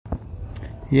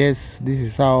Yes, this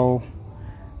is how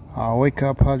I wake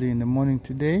up early in the morning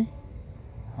today,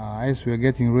 as we are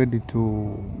getting ready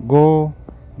to go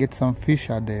get some fish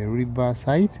at the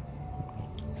riverside.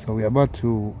 So we are about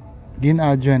to begin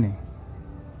our journey.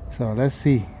 So let's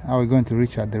see how we're going to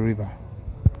reach at the river.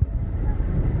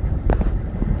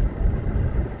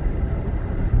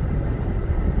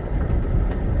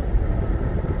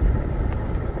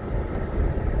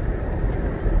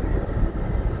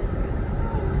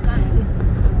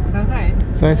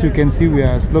 So as you can see, we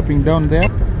are sloping down there.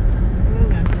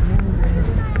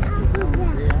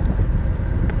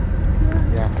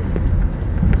 Yeah.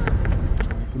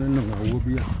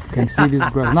 You can see this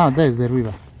grass. Now there is the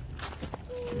river.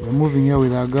 We're moving here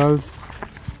with our girls.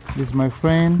 This is my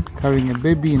friend carrying a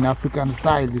baby in African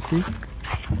style, you see.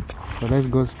 So let's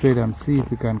go straight and see if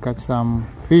we can catch some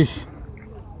fish.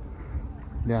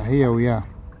 Yeah, here we are.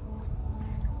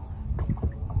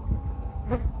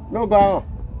 No go.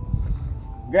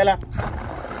 Gala.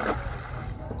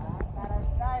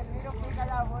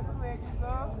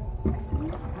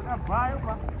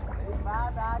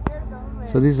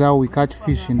 So this is how we catch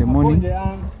fish in the morning.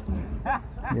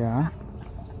 Yeah.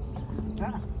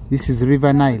 This is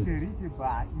River Nile.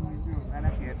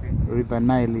 River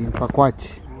Nile in Pakwach.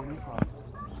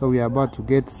 So we are about to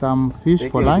get some fish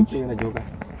for lunch.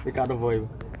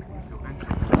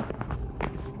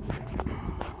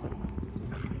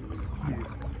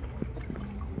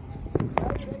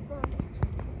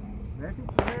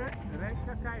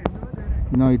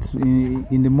 You know, it's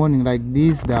in the morning like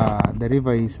this, the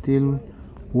river is still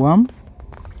warm.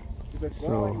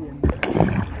 So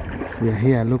we are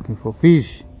here looking for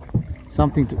fish,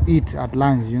 something to eat at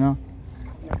lunch, you know.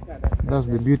 That's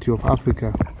the beauty of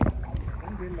Africa.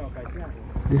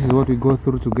 This is what we go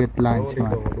through to get lunch,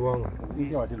 man.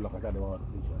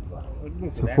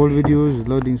 So full video is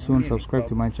loading soon. Subscribe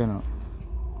to my channel.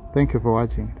 Thank you for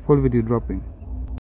watching. Full video dropping.